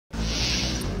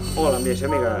Hola amigos y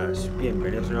amigas,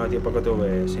 bienvenidos a un nuevo tiempo que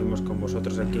tuve. Seguimos con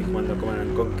vosotros aquí jugando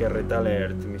Command & Conquer Red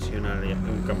Alert, misión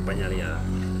en campaña aliada.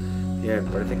 Bien,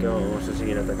 parece que vamos a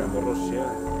seguir atacando Rusia.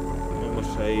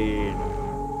 Vamos a ir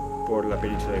por la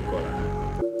península de Kola.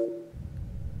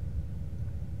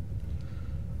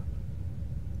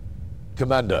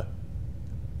 Commander,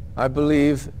 I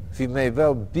believe we may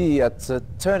well be at the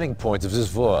turning point of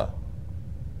this war.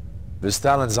 With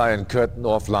Stalin's Iron Curtain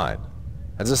offline,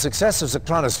 and the success of the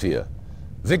chronosphere,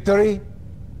 victory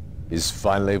is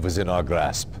finally within our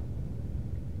grasp.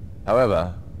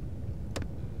 However,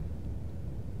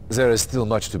 there is still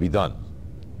much to be done.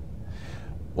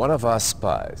 One of our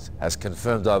spies has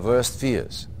confirmed our worst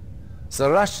fears.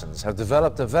 The Russians have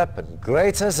developed a weapon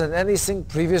greater than anything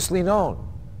previously known,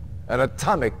 an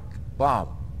atomic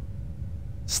bomb.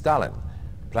 Stalin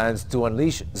plans to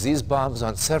unleash these bombs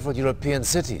on several European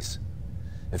cities.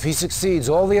 If he succeeds,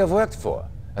 all we have worked for,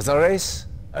 as a race,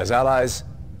 as allies,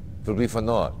 will be for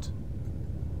naught.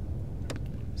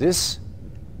 This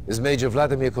is Major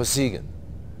Vladimir Kosygin,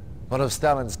 one of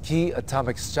Stalin's key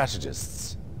atomic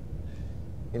strategists.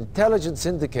 Intelligence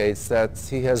indicates that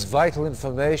he has vital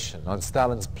information on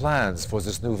Stalin's plans for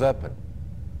this new weapon.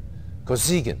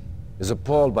 Kosygin is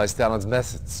appalled by Stalin's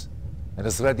methods and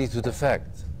is ready to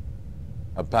defect.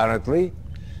 Apparently,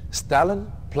 Stalin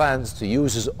plans to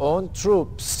use his own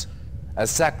troops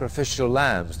as sacrificial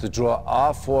lambs to draw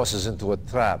our forces into a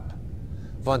trap.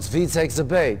 Once we take the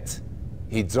bait,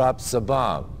 he drops the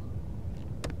bomb.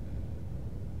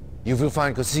 You will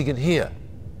find Kosygin here,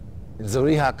 in the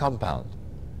Riha compound.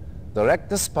 Direct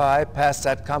the spy past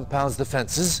that compound's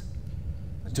defenses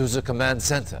to the command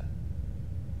center.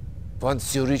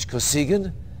 Once you reach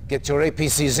Kosygin, get your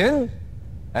APCs in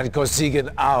and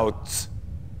Kosygin out.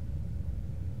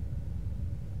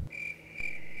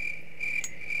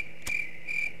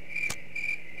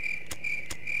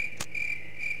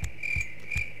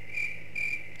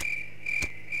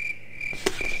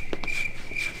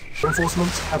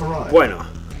 Bueno,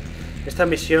 esta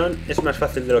misión es más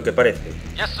fácil de lo que parece.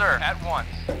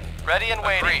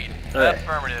 A ver,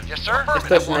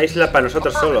 esto es una isla para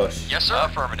nosotros solos,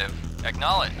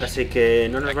 así que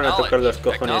no nos van a tocar los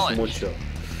cojones mucho.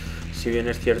 Si bien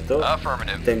es cierto,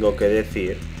 tengo que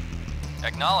decir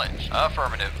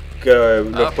que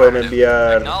nos pueden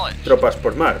enviar tropas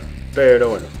por mar, pero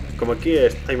bueno, como aquí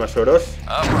hay más oros.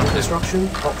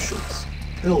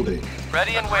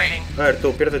 A ver,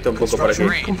 tú, piérdete un poco por aquí.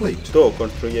 Tú,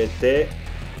 construyete.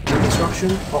 Vamos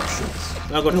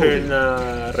a construir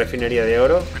una refinería de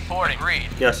oro.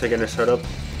 Ya sé que no es oro,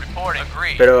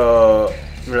 pero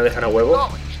me lo dejan a huevo.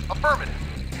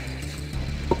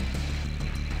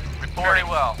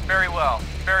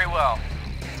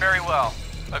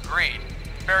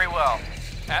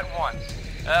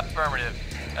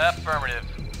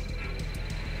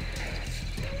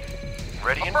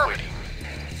 Ready and waiting.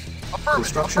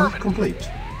 Construction complete.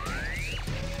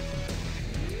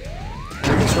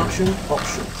 Construction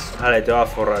options. Vale, te va a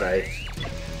forrar ahí.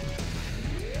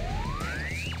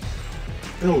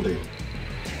 Building.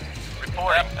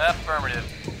 Reporting. Affirmative.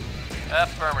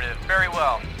 Affirmative. Very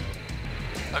well.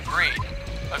 Agreed.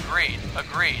 Agreed.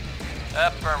 Agreed.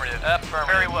 Affirmative.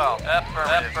 Affirmative. Very well.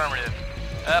 Affirmative.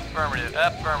 Affirmative.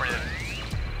 Affirmative.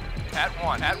 At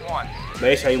once. At once.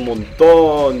 ¿Veis? Hay un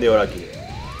montón de oro aquí.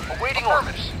 Awaiting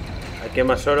orders. Aquí hay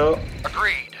más oro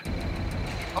Agreed.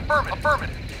 Affirmative.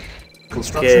 Affirmative.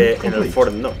 que en el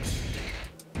Fort Knox.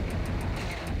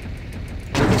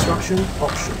 Construction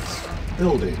options.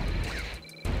 Building.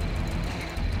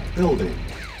 Building.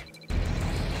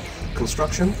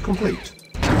 Construction complete.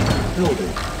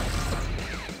 Building.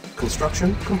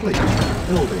 Construction complete.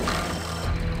 Building.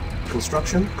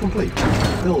 Construction complete.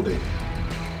 Building.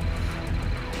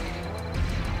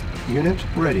 Unit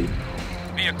ready.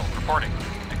 Vehicle reporting.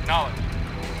 Acknowledged.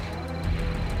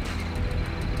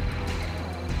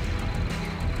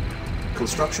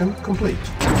 Construction complete.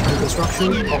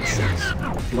 Construction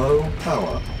options. Low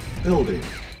power. Building.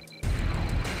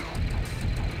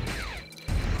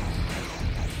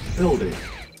 Building.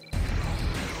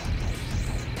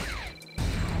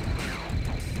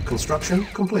 Construction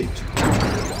complete.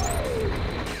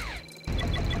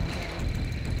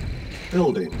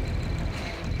 Building.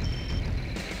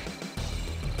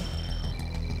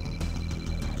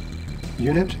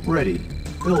 Unit ready.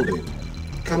 Building.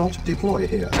 Cannot deploy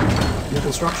here. New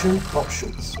construction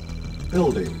options.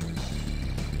 Building.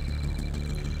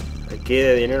 Aquí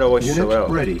de dinero voy Unit sobrado.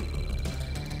 ready.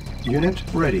 Unit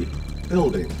ready.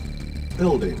 Building.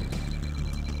 Building.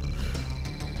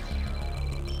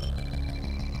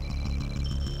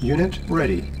 Unit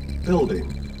ready. Building.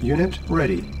 Unit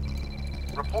ready.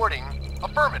 Reporting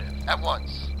affirmative at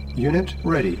once. Unit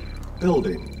ready.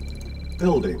 Building.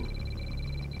 Building.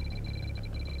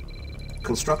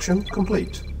 Construction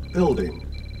complete. Building.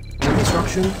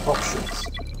 Construction options.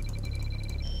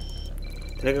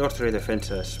 Tiene que construir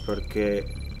defensas porque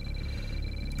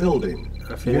Building.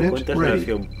 a fin de Unit cuentas me ready.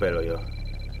 hacía un pelo yo.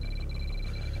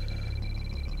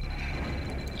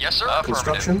 Yes, sir.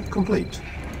 Construction complete.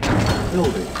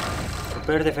 Building.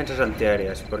 Poner defensas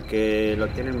antiaéreas porque lo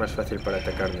tienen más fácil para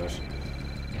atacarnos.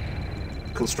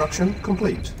 Construction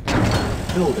complete.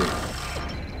 Building.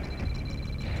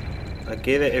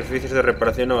 Aquí edificios de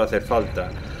reparación no va a hacer falta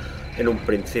en un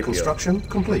principio. Construction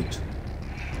complete.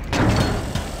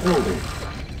 Building.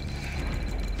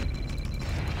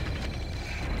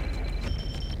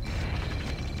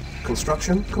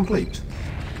 Construction complete.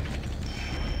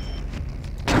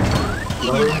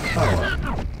 Low power.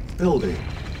 Building.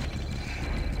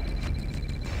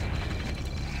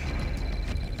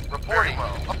 Reporting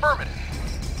affirmative.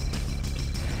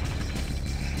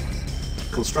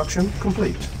 Construction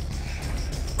complete.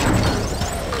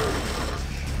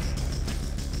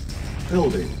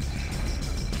 Building.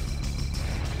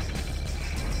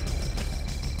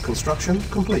 Construction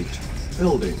complete.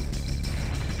 Building.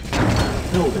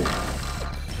 Building.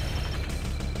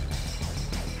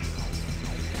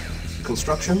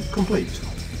 Construction complete.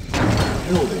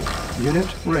 Building. Unit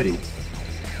ready.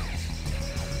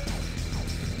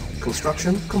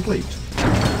 Construction complete.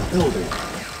 Building.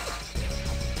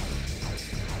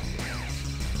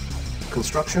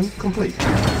 Construction complete.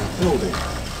 Building.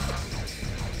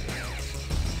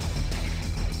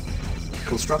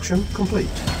 Construction complete.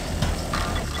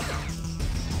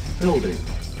 Building.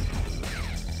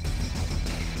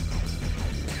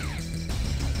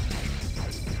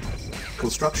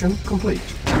 Construction complete.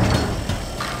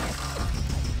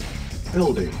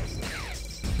 Building.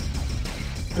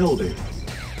 Building.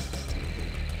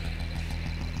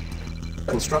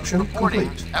 Construction Reporting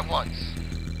complete. at once.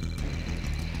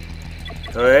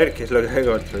 A ver, ¿qué es lo que he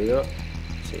construido?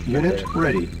 Sí, Unit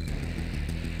ready.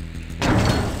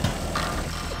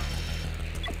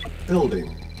 Building.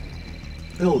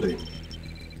 Building.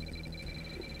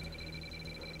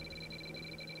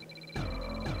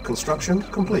 Construction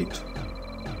complete.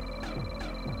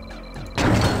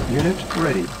 Unit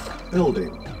ready.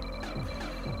 Building.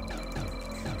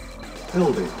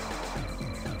 Building.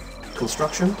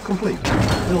 Construction complete.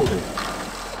 Building.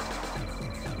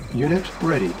 Unit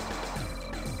ready.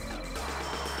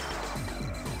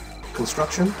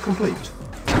 Construction complete.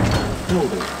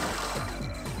 Building.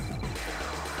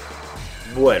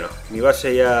 Bueno, mi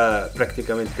base ya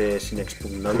prácticamente es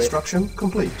inexpugnable. Construction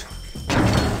complete.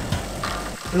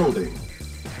 Building.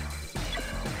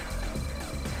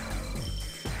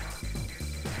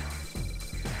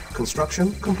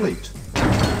 Construction complete.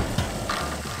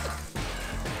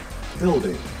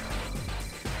 Building.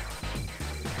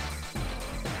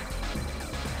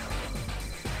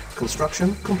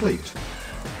 Construction complete.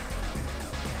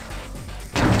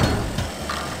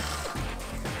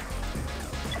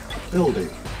 Building.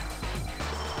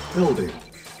 Building.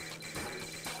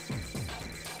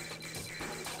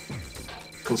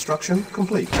 Construction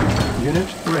complete. Unit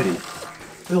ready.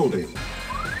 Building.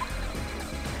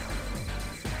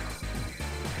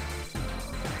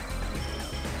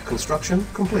 Construction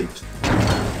complete.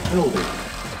 Building.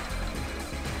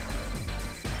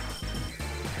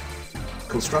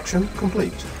 Construction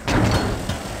complete.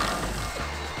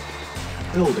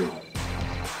 Building.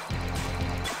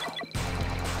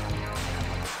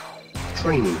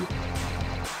 Training.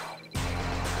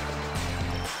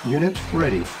 Unit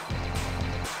ready.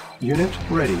 Unit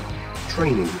ready.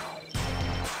 Training.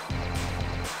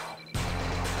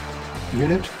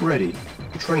 Unit ready.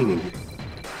 Training.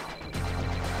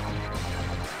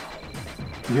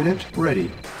 Unit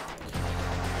ready.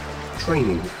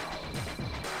 Training.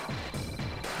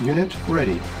 Unit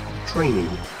ready.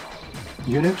 Training.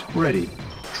 Unit ready.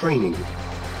 Training.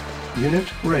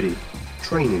 Unit ready.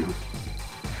 Training.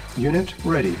 Unit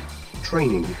ready.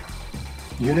 Training.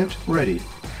 Unit ready.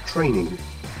 Training.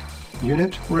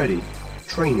 Unit ready.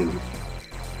 Training.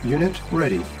 Unit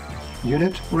ready.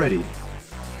 Unit ready.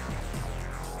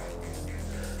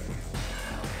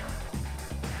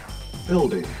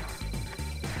 Building.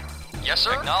 Yes,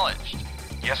 sir. Acknowledged.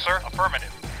 Yes, sir.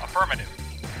 Affirmative. Affirmative.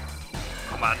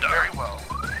 Commander. Very well.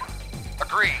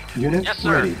 Agreed. Unit Yes,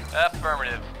 sir. ready.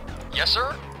 Affirmative. Yes,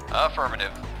 sir.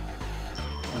 Affirmative.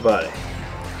 Vale.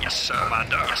 Yes, sir.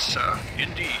 Commander. Yes, sir.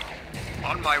 Indeed.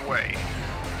 On my way.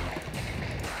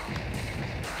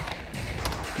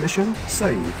 Mission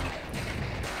saved.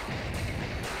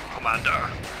 Commander.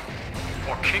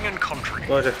 For king and country.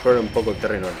 Vamos a explorar un poco el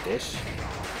terreno antes.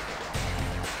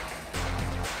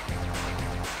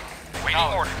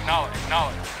 Awaiting orders. Acknowledge.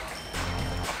 Acknowledge.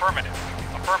 Affirmative.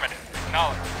 Affirmative.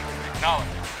 Acknowledge. Acknowledge.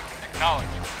 Acknowledge.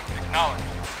 Acknowledge.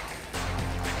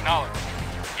 Acknowledge.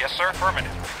 Yes, sir.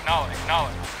 Affirmative. Acknowledge.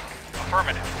 Acknowledge.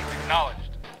 Affirmative. Acknowledged.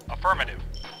 Affirmative.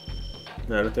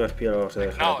 No, el último espía lo vamos a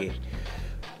dejar aquí.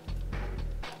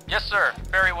 Yes, sir.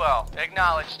 Very well.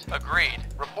 Acknowledged. Agreed.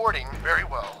 Reporting. Very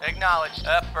well. Acknowledged.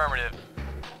 Affirmative.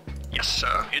 Yes,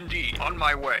 sir. Indeed. On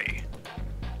my way.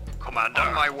 Commander.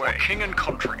 On my way. For king and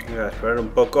country. Venga, esperar un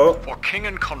poco. For king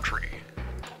and country.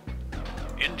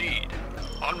 Indeed.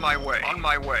 On my way. On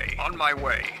my way. On my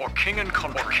way. For king and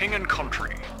country. For king and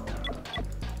country.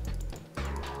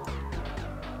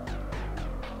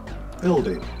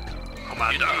 Building.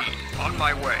 Commander. Indeed. On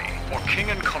my way. For king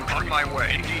and country. On my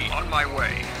way. Indeed. On my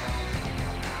way.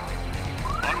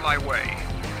 On my way.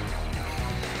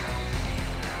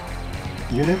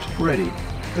 Unit ready.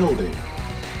 Building.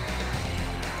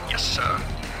 Yes, sir.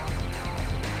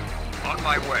 On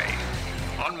my way.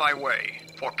 On my way.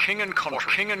 For king and country. For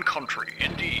king and country.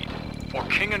 Indeed. For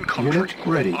king and country. Unit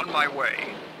ready. On my way.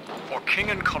 For king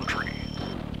and country.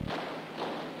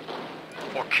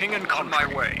 For king and country. On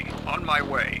my way. On my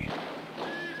way.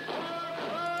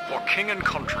 For king and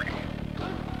country.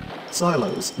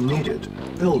 Silos needed.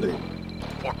 Building.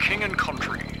 For king and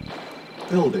country.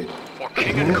 Building. For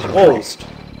king and Unit country. lost.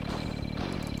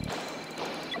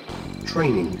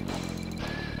 Training.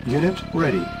 Unit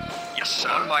ready. Yes, sir.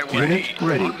 On my way. Unit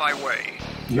ready. On my way.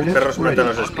 Unit Perros ready. matan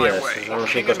a los espías, son los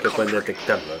únicos que pueden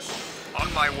detectarlos.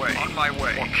 On my way. On my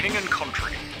way. For king and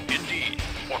country. Indeed.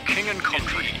 For king and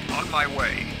country. Indeed. On my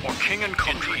way. For king and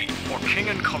country. Indeed. For king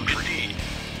and country. Indeed.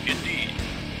 Indeed.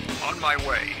 On my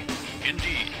way.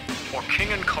 Indeed. For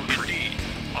king and country. Indeed.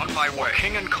 On my way.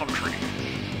 King and country.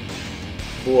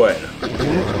 Bueno,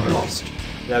 Unit lost.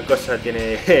 la cosa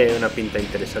tiene una pinta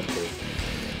interesante.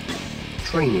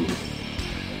 Training.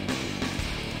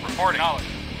 Reporting. Acknowledge.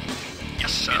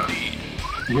 Yes, sir. Indeed.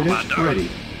 Unit Commander.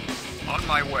 ready. On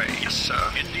my way. Yes, sir.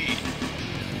 Indeed.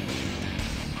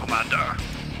 Commander.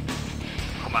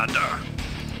 Commander.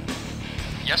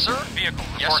 Yes, sir. Vehicle.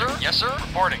 Yes, sir. Reporting. Yes, sir.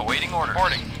 Reporting. Awaiting orders.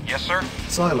 Reporting. Yes, sir.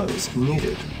 Silos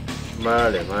needed.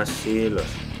 Vale, más hilos.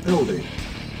 Building.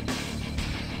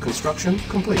 Construction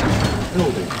complete.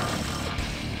 Building.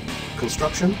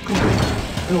 Construction complete.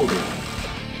 Building.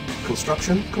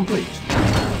 Construction complete.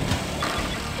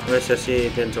 A ver si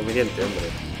así tienen suficiente,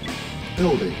 hombre.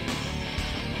 Building.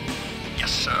 Yes,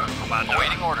 sir. Commander.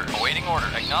 Awaiting orders. Awaiting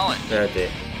orders. Acknowledged. Espérate.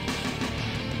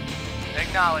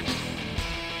 Acknowledged.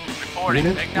 Reporting.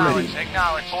 Unit Acknowledged. ready.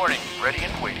 Acknowledged. Reporting. Ready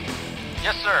and waiting.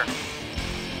 Yes, sir.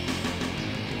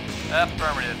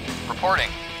 Affirmative. Reporting.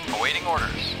 Awaiting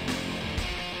orders.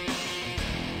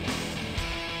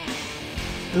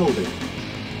 Building.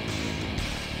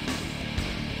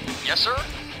 Yes, sir.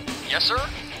 Yes, sir.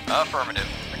 Affirmative.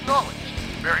 Acknowledged.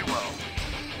 Very well.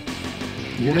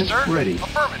 Unit Yes, sir. ready.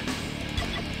 Affirmative.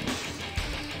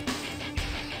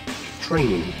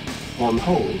 Training. On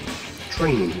hold.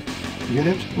 Training.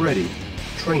 Unit ready.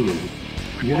 Training.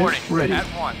 Unit Reporting. ready. At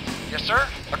once. Yes, sir.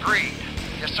 Agreed.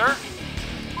 Yes, sir.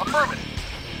 Affirmative.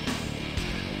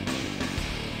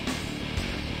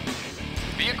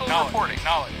 Vehicle Acknowledge. reporting.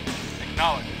 Acknowledge.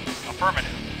 Acknowledge.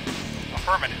 Affirmative.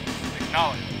 Affirmative.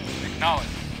 Acknowledge. Acknowledge.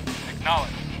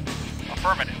 Acknowledge.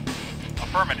 Affirmative.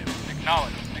 Affirmative.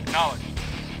 Acknowledge. Acknowledge.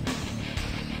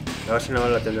 A ver si no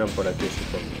la tendrán por aquí,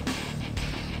 supongo.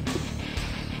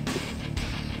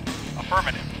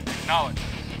 Affirmative. Acknowledge.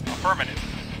 Affirmative.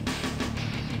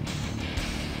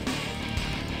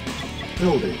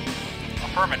 Building.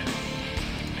 Affirmative.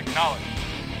 Acknowledge.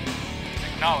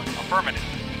 Acknowledge. Affirmative.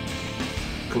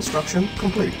 Construction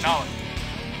complete. Acknowledge.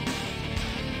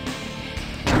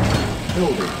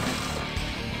 Building.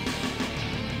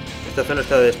 Esta zona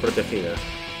está desprotegida.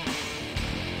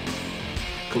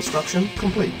 Construction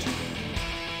complete.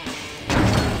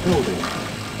 Building.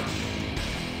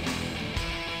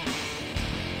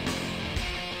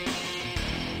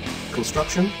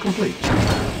 Construction complete.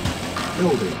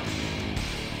 Building.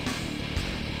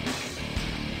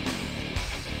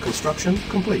 Construction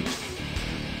complete.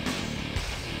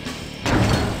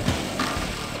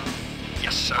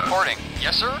 Yes, sir. Reporting.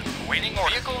 Yes, sir. Waiting order.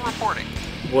 Vehicle reporting.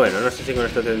 Bueno, no sé si con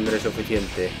esto tendré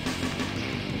suficiente.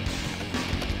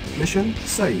 Mission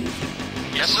saved.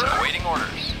 Yes, sir. Awaiting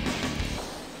orders.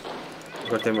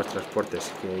 Pues tenemos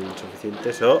transportes que hay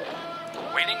insuficientes o...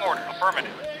 Waiting order.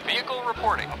 Affirmative. Vehicle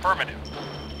reporting. Affirmative.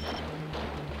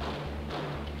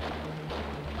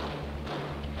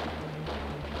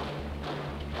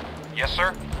 Yes,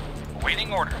 sir.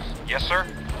 Awaiting orders. Yes, sir.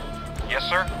 Yes,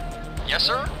 sir. Yes,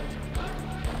 sir.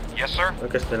 Yes, sir. Creo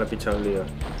que este le ha pichado un lío.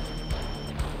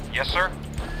 Yes, sir.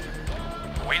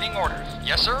 Awaiting orders.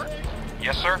 Yes, sir.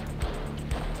 Yes, sir.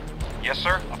 Yes,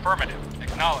 sir. Affirmative.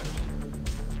 Acknowledged.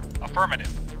 Affirmative.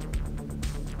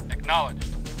 Acknowledged.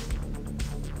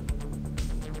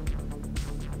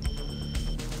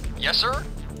 Yes, sir.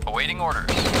 Awaiting orders.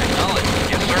 Acknowledged.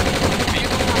 Yes, sir.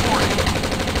 Vehicle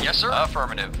reporting. Yes, sir.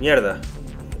 Affirmative. Mierda.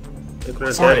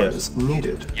 Vehículos diarios. Silence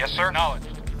needed. Yes, sir. Acknowledged.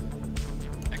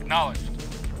 Acknowledged.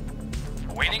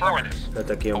 Awaiting orders.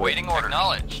 Espérate aquí, hombre. Awaiting orders.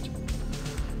 Acknowledged.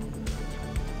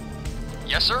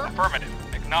 Yes, sir. Affirmative.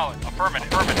 Acknowledged. Affirmative.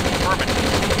 Affirmative. Affirmative.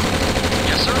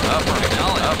 Yes, sir. Affirmative.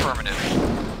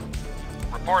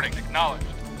 Affirmative. Reporting. Acknowledged.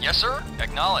 Yes, sir.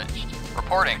 Acknowledged.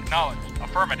 Reporting. Acknowledged.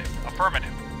 Affirmative.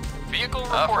 Affirmative. Vehicle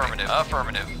reporting. Affirmative.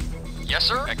 Affirmative. Yes,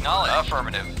 sir. Acknowledged.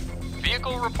 Affirmative.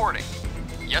 Vehicle reporting.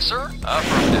 Yes, sir.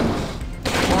 Affirmative.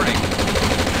 Reporting.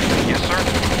 Yes, sir.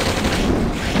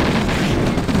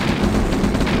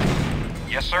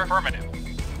 Yes, sir. Affirmative.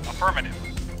 Affirmative.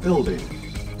 Building.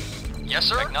 Yes,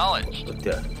 sir. Acknowledged.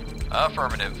 Hostia.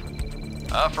 Affirmative.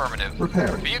 Affirmative.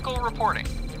 Repairing. Vehicle reporting.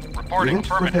 Reporting. Unit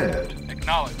Affirmative. prepared.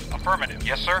 Acknowledged. Affirmative.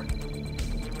 Yes, sir.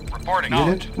 Reporting.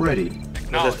 Unit ready.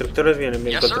 Los Acknowledged. destructores vienen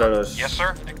bien Yes, contra sir. los Yes,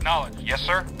 sir. Acknowledged. Yes,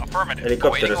 sir. Affirmative. helicópteros,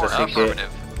 Awaiting así order. que Affirmative.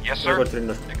 Yes, voy a sir. construir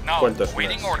unos Acknowledged. cuantos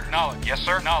Waiting más. order. Acknowledged. Yes,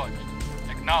 sir. Acknowledged.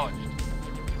 Acknowledged.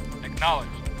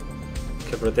 Acknowledged.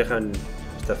 Que protejan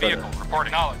esta Vehicle zona.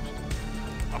 reporting. Acknowledged.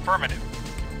 Affirmative.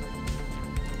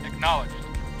 Acknowledged.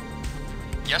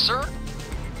 Yes, sir.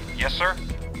 Yes, sir.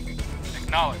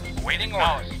 Acknowledged. Waiting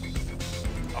orders.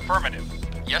 Affirmative.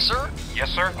 Yes, sir. Yes,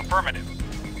 sir. Affirmative.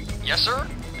 Yes, sir.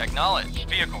 Acknowledged.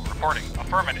 Vehicle reporting.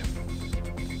 Affirmative.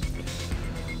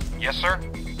 Yes, sir.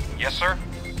 Yes, sir.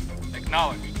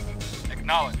 Acknowledged.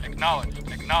 Acknowledged. Acknowledged.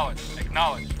 Acknowledged.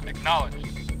 Acknowledged.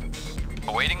 Acknowledged.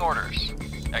 Awaiting orders.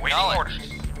 Awaiting Acknowledged.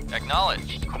 orders.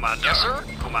 Acknowledged. Commander. Yes, sir.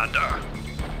 Commander.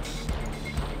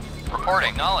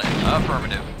 Reporting. Acknowledged.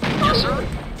 Affirmative. Yes, sir.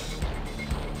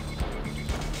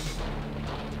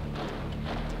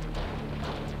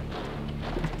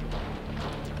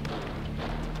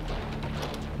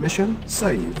 Mission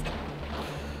saved.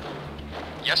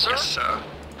 Yes, sir. Yes, sir.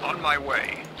 On my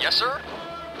way. Yes, sir.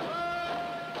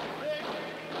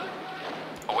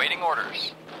 Awaiting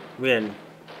orders. Bien.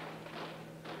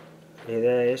 La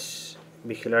idea es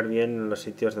vigilar bien los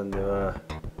sitios donde va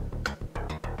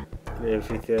el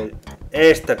edificio.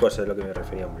 Esta cosa es lo que me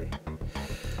refería, hombre.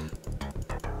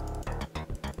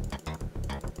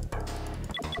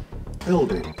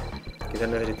 Building. Quizás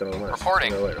necesito algo más. Reporting.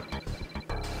 Pero bueno.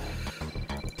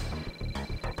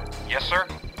 Yes, sir.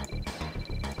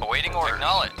 Awaiting orders.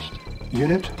 Acknowledged.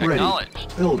 Unit ready.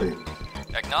 Acknowledged. Building.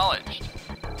 Acknowledged.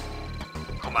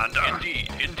 Commander. Indeed,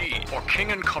 indeed. For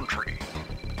king and country.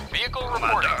 Vehicle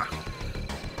reporting. Commander.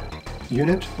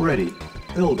 Unit ready.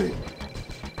 Building.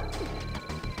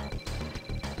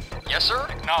 Yes, sir.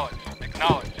 Acknowledged.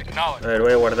 Acknowledged. A Acknowledged. ver,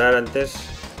 voy a guardar antes.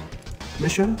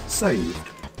 Mission saved.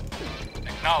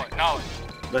 Acknowledged.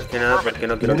 Acknowledged. Más que nada porque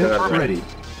no quiero Unit cagarla. ready.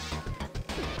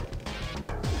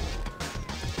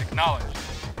 Acknowledged.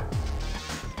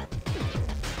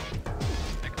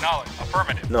 Acknowledged.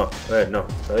 Affirmative. No, a ver, no,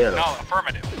 todavía no. Acknowledged.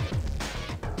 Affirmative.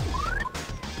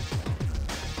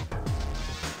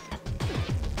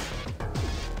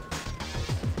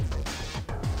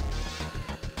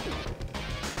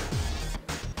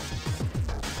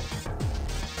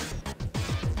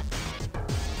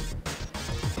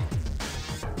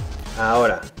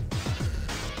 Ahora.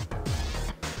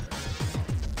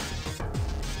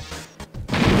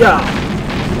 ¡Ya!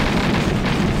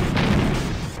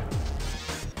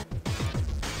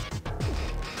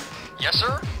 Yes,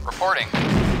 sir. Reporting.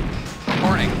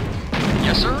 Reporting.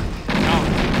 Yes, sir.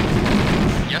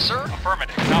 Acknowledged. Yes, sir.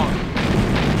 Affirmative. Acknowledged.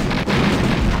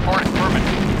 Reporting.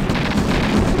 Affirmative.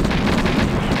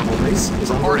 Our base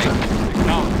is under Reporting. attack.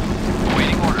 Acknowledged.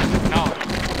 Awaiting orders. Acknowledged.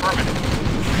 Affirmative.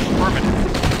 Affirmative.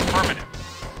 Affirmative.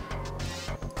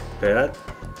 Esperad.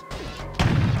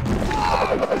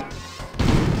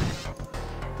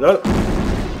 ¡Lol!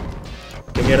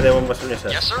 ¿Qué mierda de bombas son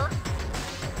esas? Yes, sir.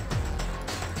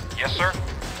 Yes, sir.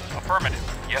 Affirmative.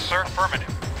 Yes, sir. Affirmative.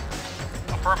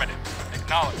 Affirmative.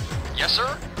 Acknowledged. Yes,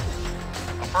 sir.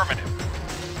 Affirmative.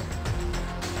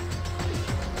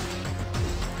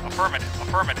 Affirmative.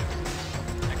 Affirmative.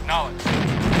 Acknowledged.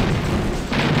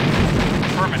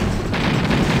 Affirmative.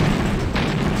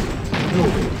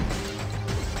 Building.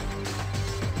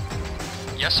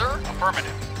 Yes, sir.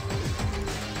 Affirmative.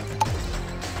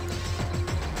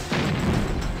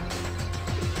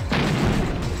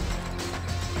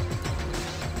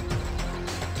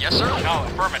 Yes, sir.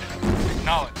 Acknowledged. Affirmative.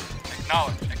 Acknowledged.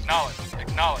 Acknowledged. Acknowledged.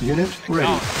 Acknowledged. Unit ready.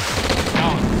 Acknowledged.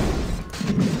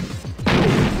 Acknowledged.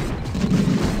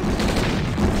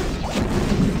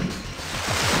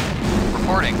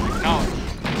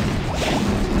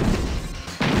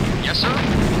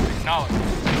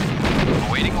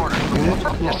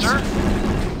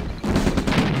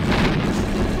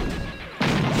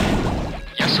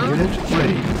 Yes, sir. Unit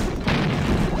ready.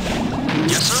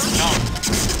 Yes, sir. No.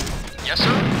 Yes,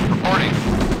 sir. Reporting.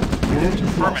 Unit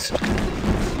lost.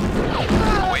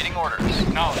 Awaiting orders.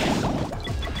 Acknowledged.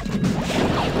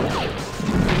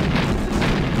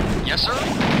 Yes, sir.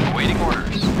 Awaiting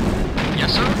orders.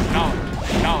 Yes, sir. Acknowledged.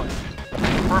 Acknowledged.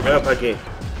 Venga para aquí.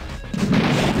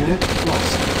 Unit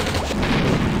lost.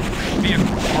 Vehicle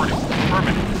reporting.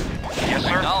 Affirmative. Yes,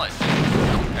 sir. Acknowledged.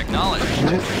 Acknowledged.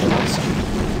 Unit lost.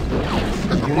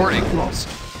 Reporting. Unit lost.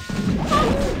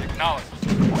 Acknowledged.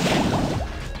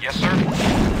 Yes, sir.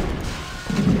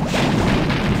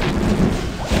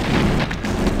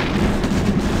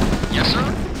 Yes, sir.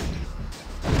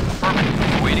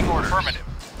 Affirmative. Awaiting orders. Affirmative.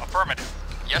 Affirmative.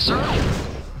 Yes, sir.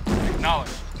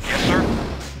 Acknowledged. Yes, sir.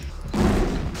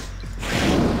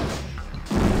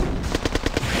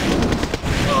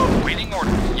 Awaiting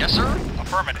orders. Yes, sir.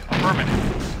 Affirmative. Affirmative.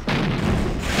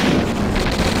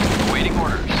 Awaiting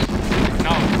orders.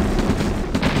 Acknowledged.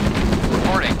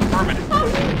 Reporting. Affirmative.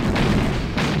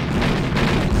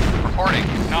 Reporting.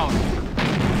 Acknowledged.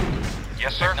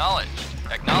 Yes, sir. Acknowledged.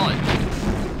 Acknowledged.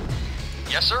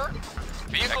 Yes, sir.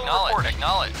 Vehicle reporting.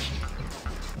 Acknowledged.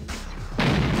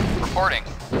 Reporting.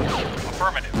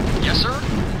 Affirmative. Yes, sir.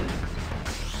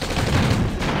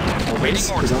 Awaiting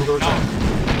Base orders. is under attack.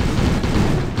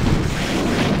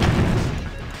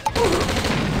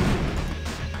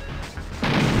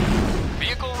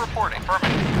 Vehicle reporting.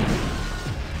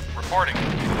 Affirmative. Reporting.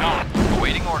 Acknowledged.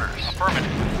 Awaiting orders.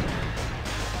 Affirmative.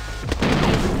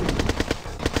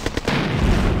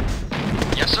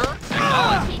 Yes, sir.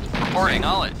 Acknowledged. Reporting.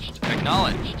 Acknowledged.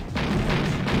 Acknowledged.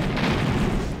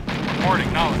 Reporting.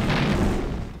 Acknowledged.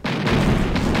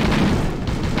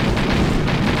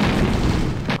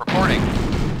 Reporting.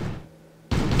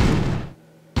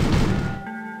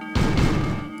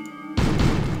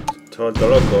 Se ha vuelto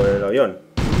loco el avión.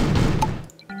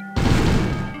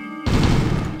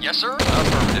 Yes, sir.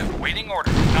 Affirmative. Awaiting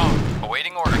orders. Acknowledged.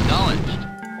 Awaiting order. Acknowledged.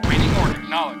 Awaiting orders.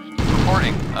 Acknowledged.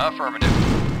 Reporting. Affirmative.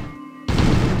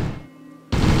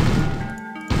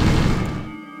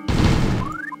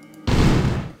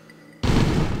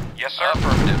 Yes, sir.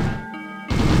 Affirmative.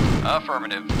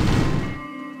 Affirmative.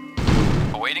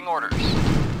 Awaiting orders.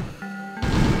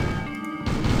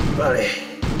 Vale.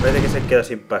 Parece que se queda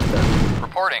sin pasta.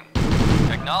 Reporting.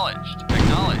 Acknowledged.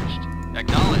 Acknowledged.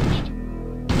 Acknowledged.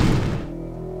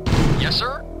 Yes,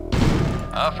 sir.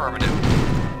 Affirmative.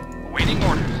 Awaiting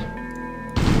orders.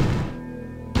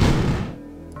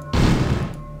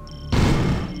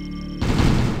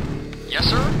 Yes,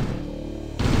 sir.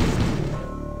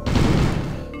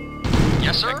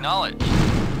 Yes, sir. Acknowledged.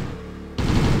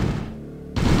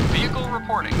 Vehicle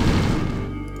reporting.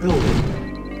 Building.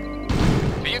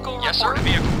 Vehicle yes, sir.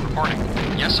 Reporting. Vehicle reporting.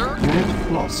 Yes, sir.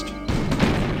 Unit lost.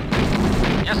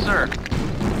 Yes, sir.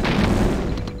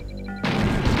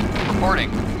 Reporting.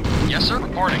 Yes, sir.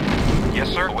 Reporting. Yes,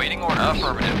 sir. Awaiting orders.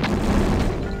 Affirmative.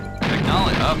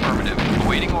 Acknowledge. Affirmative.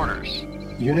 Awaiting orders.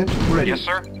 Unit ready. Yes,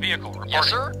 sir. Vehicle reporting. Yes,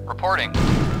 sir. Reporting.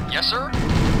 Yes, sir.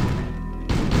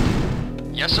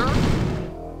 Yes, sir.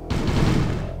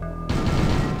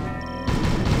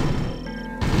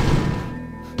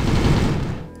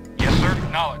 Yes, sir.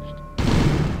 Acknowledged.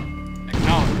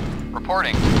 Acknowledged.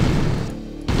 Reporting.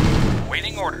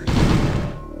 Awaiting orders.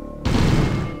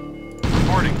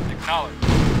 Reporting. Acknowledged.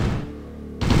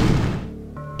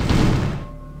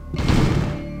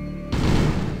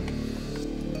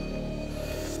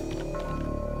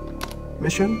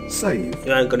 Mission save.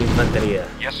 Iban con infantería.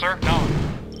 Yes, sir. Acknowledged.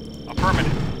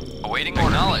 Affirmative. Awaiting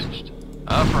orders. Acknowledged.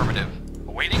 Affirmative.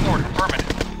 Awaiting order. Affirmative.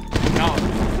 Acknowledged.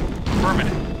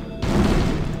 Affirmative.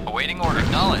 Awaiting order.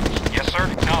 Acknowledged. Yes, sir.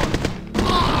 Acknowledged.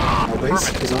 Our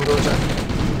base is under attack.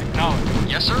 Acknowledged.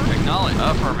 Yes, sir. Acknowledged.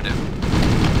 Affirmative.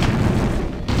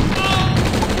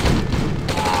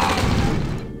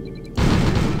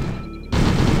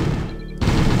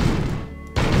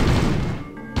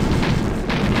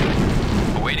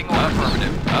 Awaiting order.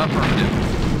 Affirmative. Affirmative.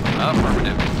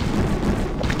 Affirmative.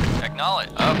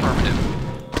 Acknowledged. Affirmative.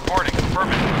 Reporting.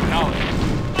 Affirmative. Acknowledged.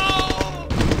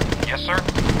 Yes, sir.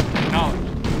 Acknowledged.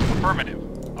 Affirmative.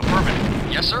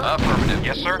 Affirmative. Yes, sir. Affirmative.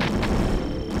 Yes, sir.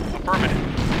 Affirmative.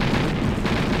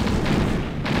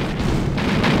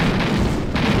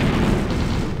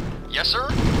 Yes, sir.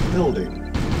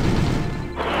 Building.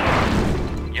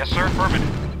 Yes, sir. Affirmative.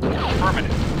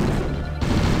 Affirmative.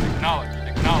 Acknowledged.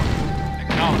 Acknowledged.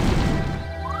 Acknowledged.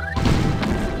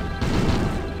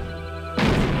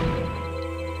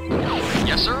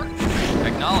 Yes, sir.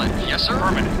 Acknowledged. Yes, sir.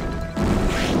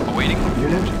 Affirmative. Awaiting.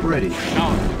 Unit ready.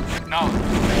 Acknowledged. Acknowledged.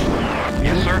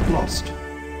 Yes, Unit sir. lost.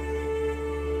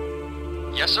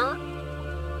 Yes, sir.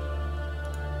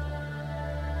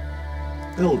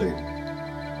 Building.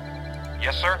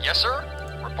 Yes, sir. Yes, sir.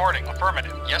 Reporting.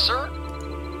 Affirmative. Yes, sir.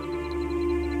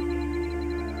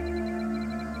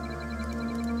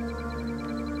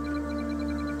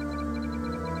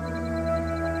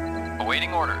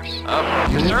 Awaiting orders.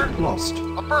 Affirmative. Yes, Unit sir. lost.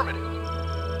 Affirmative.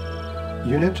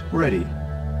 Unit ready.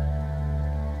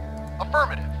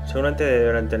 Affirmative. Seguramente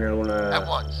deberán tener At alguna...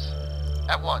 once.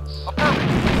 At once.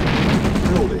 Affirmative.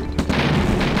 Building.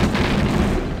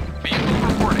 Vehicle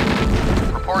reporting.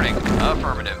 Reporting.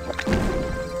 Affirmative.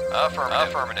 Affirmative.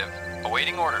 Affirmative.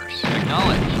 Awaiting orders.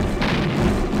 Acknowledged.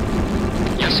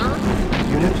 Yes, sir.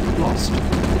 Unit lost.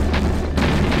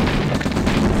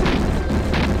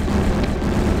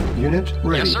 Unit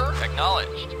ready. Yes, sir.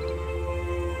 Acknowledged.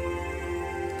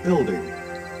 Building.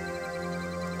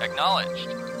 Acknowledged.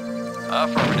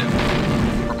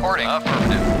 Affirmative. Reporting.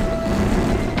 Affirmative.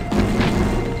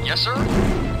 Yes, sir.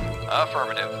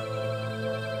 Affirmative.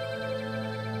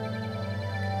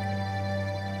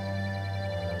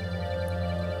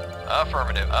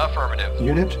 Affirmative. Affirmative.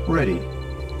 Unit ready.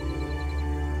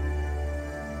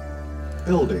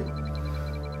 Building.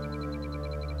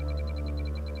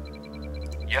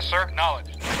 Yes, sir.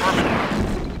 Acknowledged. Affirmative.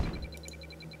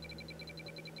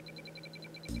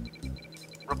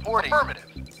 Reporting. Affirmative.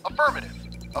 Affirmative.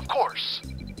 Of course.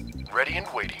 Ready and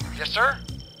waiting. Yes, sir.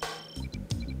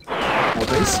 Our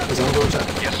base is under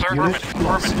attack. Yes, sir. Unit Affirmative.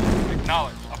 lost. Affirmative.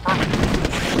 Acknowledged. Affirmative.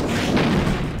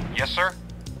 Yes, sir.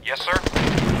 Yes, sir.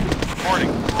 Reporting.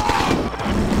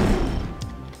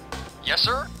 Yes,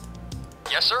 sir.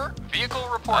 Yes, sir. Vehicle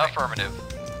reporting. Affirmative.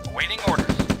 Awaiting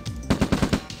orders.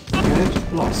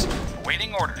 Unit lost.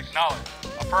 Awaiting orders. Acknowledged.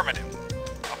 Affirmative.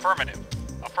 Affirmative.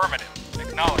 Affirmative.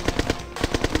 Acknowledged.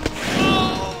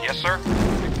 Yes, sir.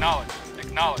 Acknowledged.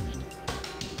 Acknowledged.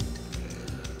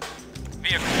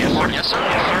 Vehicle. Yes, sir. Yes, sir.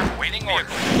 Yes, sir. Waiting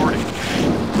orders. Reporting.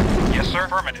 Yes, sir.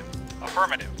 Affirmative.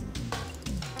 Affirmative.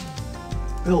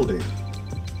 Building.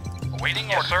 Awaiting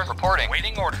Yes, orders. sir. Reporting.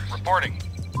 Awaiting orders. Reporting.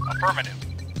 Affirmative.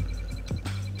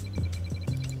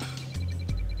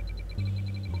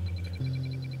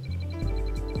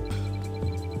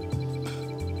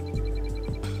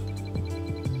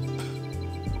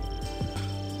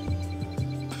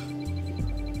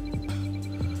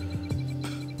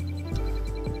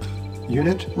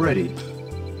 Unit ready.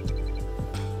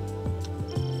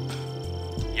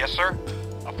 Yes, sir.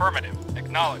 Affirmative.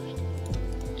 Acknowledged.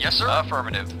 Yes, sir.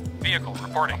 Affirmative. Vehicle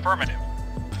reporting. Affirmative.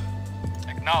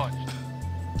 Acknowledged.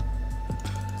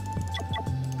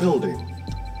 Building.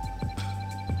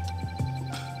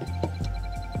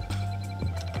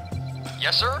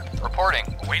 Yes, sir. Reporting.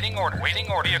 Waiting order. Waiting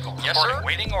order. Vehicle. Yes, reporting. sir.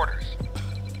 Waiting orders.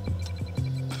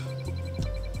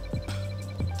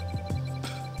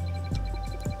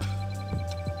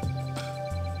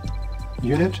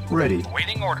 Unit ready.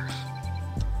 Waiting orders.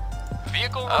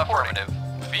 Vehicle reporting.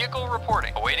 Affirmative. Vehicle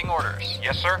reporting. Awaiting orders.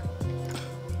 Yes, sir.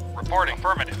 Reporting.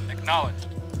 Affirmative. Acknowledged.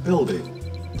 Building.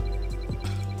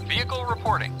 Vehicle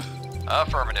reporting.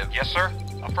 Affirmative. Yes, sir.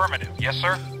 Affirmative. Yes,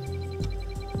 sir.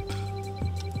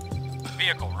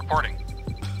 Vehicle reporting.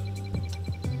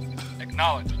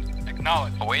 Acknowledged.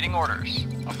 Acknowledged. Awaiting orders.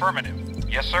 Affirmative.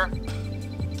 Yes, sir.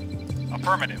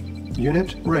 Affirmative.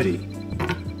 Unit ready.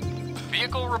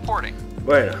 Vehicle reporting.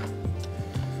 Bueno,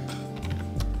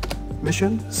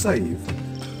 Mission save.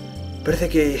 parece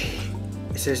que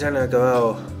se les han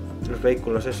acabado los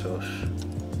vehículos esos.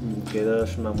 Que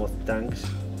dos mammoth tanks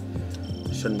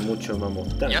son mucho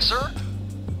mammoth tanks. Yes, sir.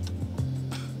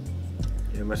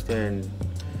 Y además tienen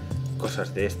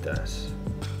cosas de estas.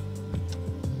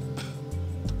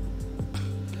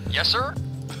 Yes, sir.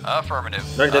 Affirmative.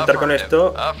 Voy a intentar con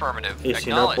esto. Affirmative. Y si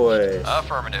no, Acknowledged. pues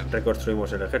Affirmative.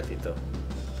 reconstruimos el ejército.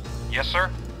 Yes, sir.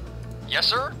 Yes,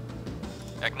 sir.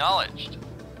 Acknowledged.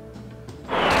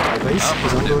 Our base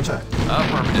is under attack.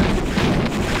 Affirmative.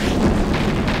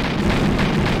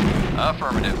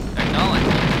 Affirmative. Acknowledged.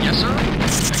 Yes, sir.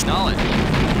 Acknowledged.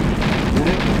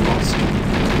 Unit lost.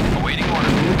 Awaiting order.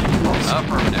 Unit lost.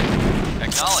 Affirmative.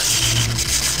 Acknowledged.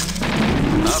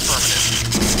 Affirmative.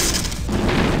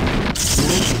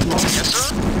 Unit lost. Yes, sir.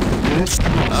 Unit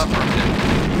lost. Affirmative.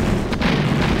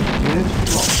 Unit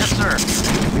lost. Yes, sir.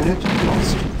 Unit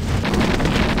lost.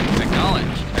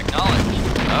 Acknowledged. Acknowledged.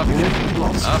 Unit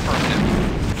lost. Affirmative.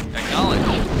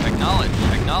 Acknowledged. Acknowledged.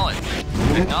 Acknowledged.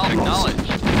 Unit lost. Acknowledged.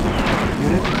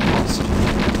 Unit lost.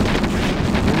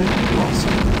 Unit lost.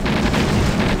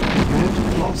 Unit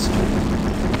lost.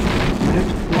 Unit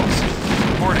lost.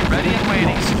 Reporting ready and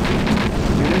waiting. Lost.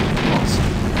 Unit lost.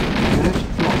 Unit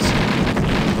lost.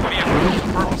 Vehicle Unit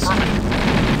affirmative. lost.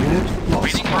 Unit lost.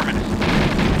 Waiting permanent.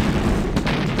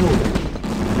 Building.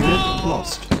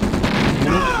 lost.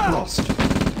 Unit lost.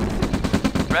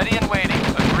 Ready and waiting.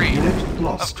 Agreed. Unit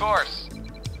lost. Of course.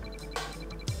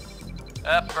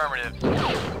 Affirmative.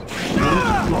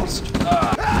 Unit lost.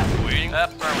 Waiting.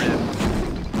 Affirmative.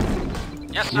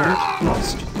 Yes, sir. Unit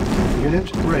lost. Unit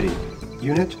ready.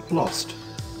 Unit lost.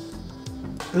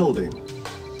 Building.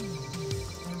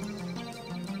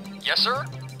 Yes, sir.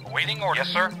 Awaiting order. Yes,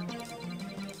 sir.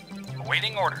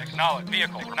 Awaiting order. Acknowledge.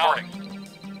 Vehicle reporting.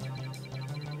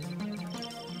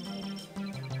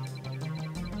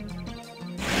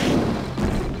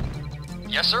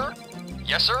 Yes, sir.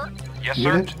 Yes, sir. Yes, sir.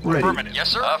 Unit ready. Affirmative. Yes,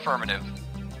 sir. Affirmative.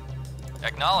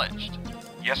 Acknowledged.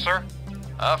 Yes, sir.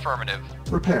 Affirmative.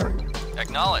 Repairing.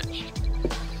 Acknowledged.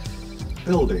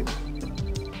 Building.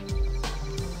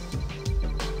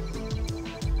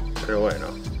 Pero bueno.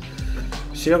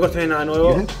 Si no construyen nada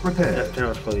nuevo, Unit ya repaired.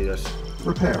 tenemos jodidos.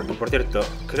 Repairing. Por cierto,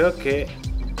 creo que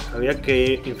había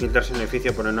que infiltrarse en el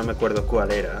edificio, pero no me acuerdo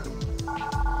cuál era.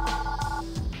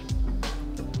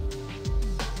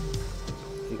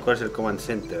 ¿Y cuál es el command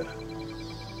center?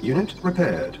 Unit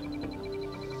repaired.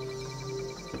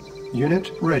 Unit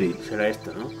ready. Será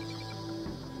esto, ¿no?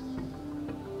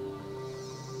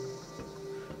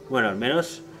 Bueno, al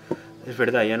menos es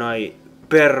verdad, ya no hay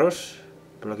perros,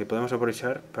 por lo que podemos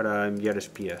aprovechar para enviar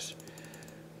espías.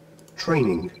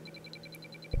 Training.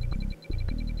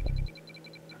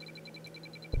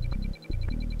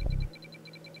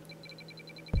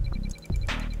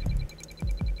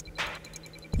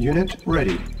 Unit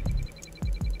ready.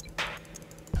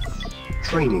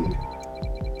 Training.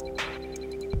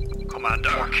 Commander,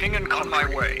 for king and on my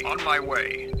way. On my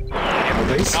way. Our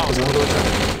base is under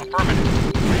attack. Affirmative.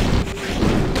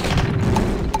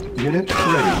 Unit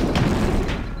ready.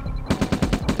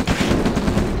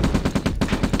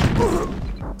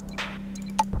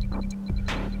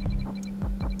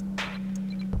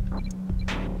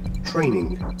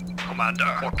 Training. Commander,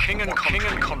 for king and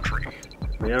country.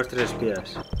 Miramos 3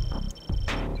 espías.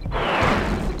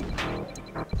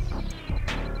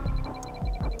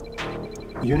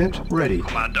 Unit ready.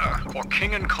 Commander, for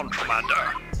king and country.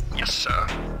 Commander. Yes, sir.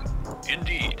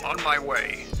 Indeed. On my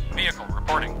way. Vehicle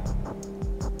reporting.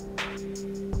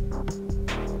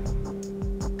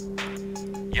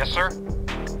 Yes, sir.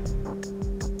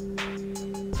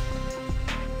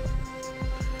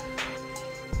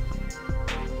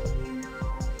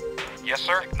 Yes,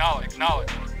 sir. Acknowledged.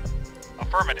 Acknowledged.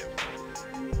 Affirmative.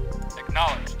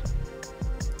 Acknowledged.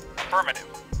 Affirmative.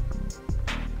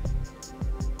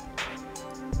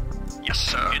 Yes,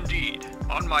 sir. Indeed.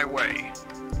 On my way.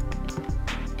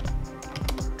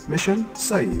 Mission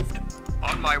saved.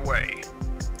 On my way.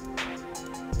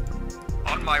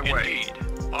 On my way.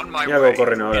 Indeed. On my Mira way. cómo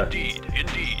corren ahora. Indeed.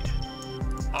 Indeed.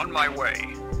 On my way.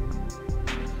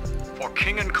 For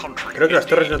king and country. Creo que las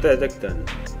torres no Indeed. te detectan.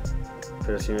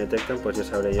 Pero si me detectan, pues ya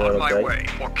sabré yo On lo my que hay. way.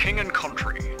 For king and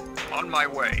country. On my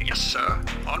way. Yes, sir.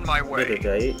 On my way.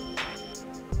 Métete ahí.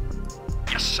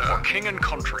 Yes, sir. For king and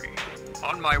country.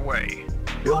 On my way.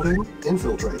 Building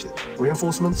infiltrated.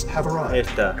 Reinforcements have Ahí arrived.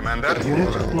 está.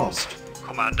 Unit lost.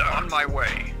 Commander. On my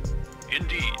way.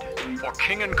 Indeed. For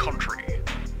king and country.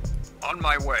 On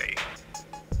my way.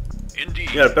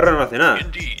 Indeed. Mira, el perro no hace nada.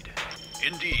 Indeed.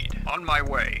 Indeed. On my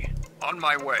way. On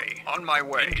my way. On my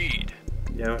way. Indeed.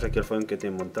 Ya vemos aquí el fuego que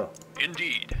tienen montado.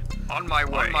 Indeed. On my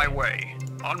way. On my way.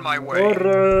 On my way.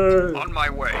 ¡Corre! On my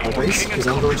way. Our For base king and is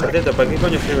under country. attack. Atento, ¿para qué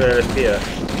coño sirve el espía?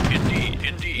 Indeed.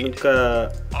 Indeed.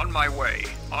 Nunca... On my way.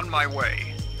 On my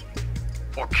way.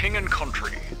 For king and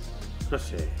country. no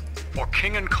sé. For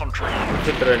king and country.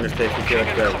 ¿Qué trae en este edificio King and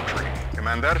actual? country.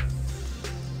 Commander?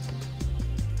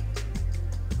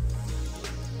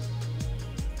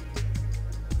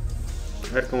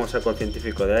 A ver cómo saco al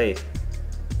científico de ahí.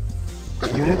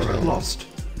 Unit lost.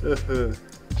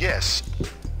 Yes.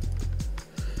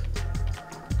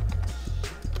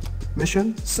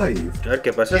 Mission saved. A ver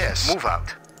qué pasa. Yes. Move out.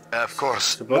 Of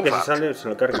course. Supongo que Move si out. sale se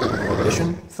lo carga.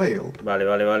 Mission failed. Vale,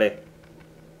 vale, vale.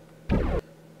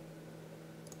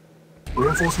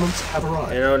 Reinforcements have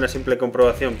arrived. Era una simple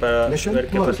comprobación para Mission ver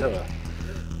qué loaded. pasaba.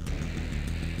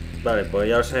 Vale, pues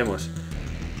ya lo sabemos.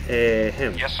 Yes,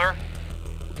 sir.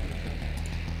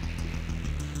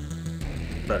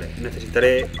 Vale,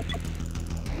 necesitaré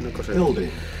una cosa. Building.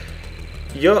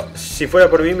 Yo, si fuera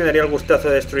por mí, me daría el gustazo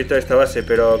de destruir toda esta base,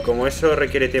 pero como eso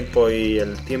requiere tiempo y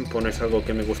el tiempo no es algo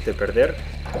que me guste perder,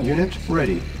 Unit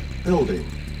ready. Building.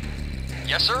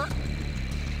 Yes, sir.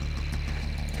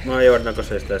 me voy a llevar una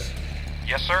cosa de estas.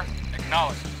 Yes, sir.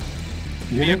 Acknowledged.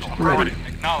 Unit Vehicle ready. reporting.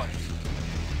 Acknowledged.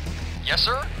 Yes,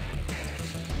 sir.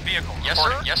 Vehicle Yes, sir.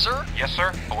 reporting. Yes, sir. Yes,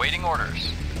 sir. Awaiting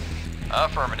orders.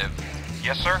 Affirmative.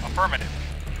 Yes, sir. Affirmative.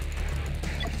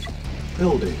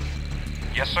 Building.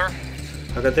 Yes, sir.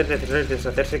 Acá es necesario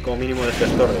deshacerse como mínimo de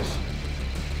estas torres.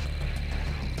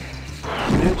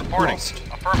 Unit Reporting. lost.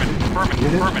 Affirmative. Affirmative.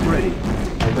 Unit Affirmative. ready.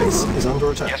 Our base is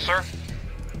under attack. Yes, sir.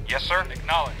 Yes, sir.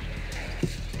 Acknowledged.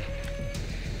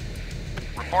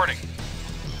 Reporting.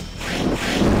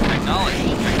 Acknowledged.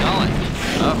 Acknowledged.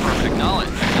 Affirmative.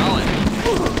 Acknowledged.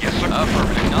 Acknowledged. Yes, sir.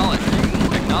 Affirmative.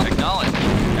 Acknowledged. Acknowledged.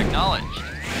 Acknowledged.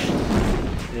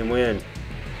 Sí, muy bien.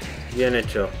 Bien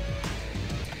hecho.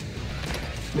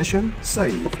 Mission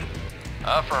saved.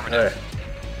 A Affirmative. ver.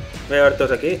 Voy a ver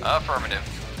todos aquí. Affirmative.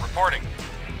 Reporting.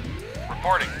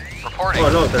 Reporting. Reporting. Oh,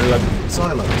 no, pero la...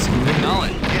 Silos needed.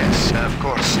 Acknowledged. Yes, of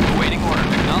course. Awaiting order.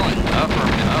 Acknowledged.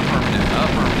 Affirmative. Affirmative.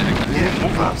 Affirmative. Unit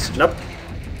move out. No.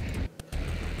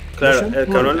 Claro, el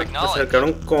cabrón, Acknowledged. pues el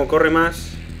cabrón como corre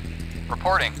más.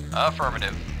 Reporting.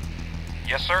 Affirmative.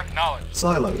 Yes, sir. Acknowledged.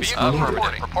 Silos needed.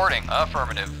 Affirmative. Reporting.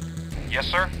 Affirmative. Yes,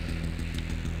 sir.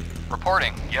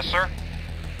 Reporting. Yes, sir.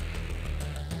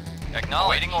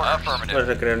 Acknowledged. Vamos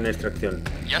Affirmative. a crear una extracción.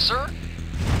 Yes, sir.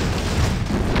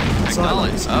 Silos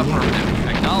Acknowledged. needed. Affirmative.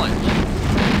 Acknowledged.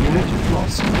 Unit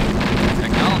lost.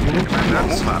 Acknowledged. Unit Commander,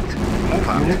 lost. move out. Move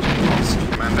out. Unit lost.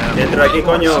 Commander, Dentro de aquí,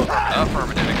 coño.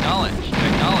 Affirmative. Acknowledged.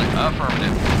 Acknowledged.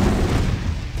 Affirmative.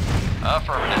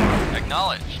 Affirmative.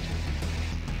 Acknowledged.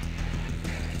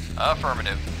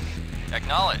 Affirmative.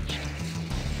 Acknowledged.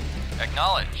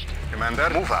 Acknowledged. Commander,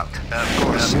 move out. Of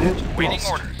course. Unit Waiting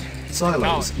lost. orders.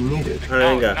 Silos needed. Vale,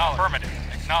 venga. Affirmative.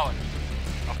 Acknowledged.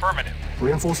 Affirmative.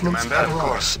 Reinforcements Commander, have of arrived.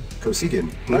 course. Kosygin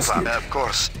Move rescued. out. Of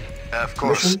course. Of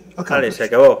course. Mission Vale, accomplished. se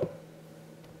acabó.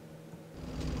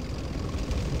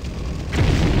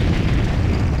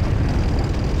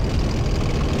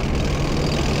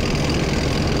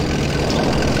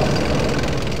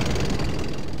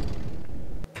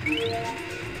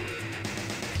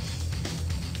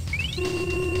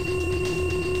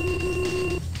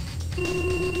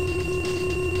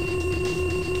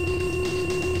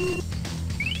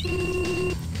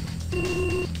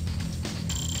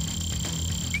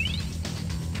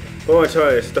 Bueno,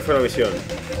 chavales, esto fue la misión.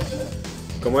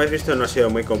 Como habéis visto, no ha sido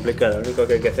muy complicada. Lo único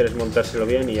que hay que hacer es montárselo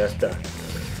bien y ya está.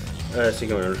 Así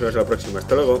que bueno, nos vemos la próxima.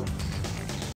 Hasta luego.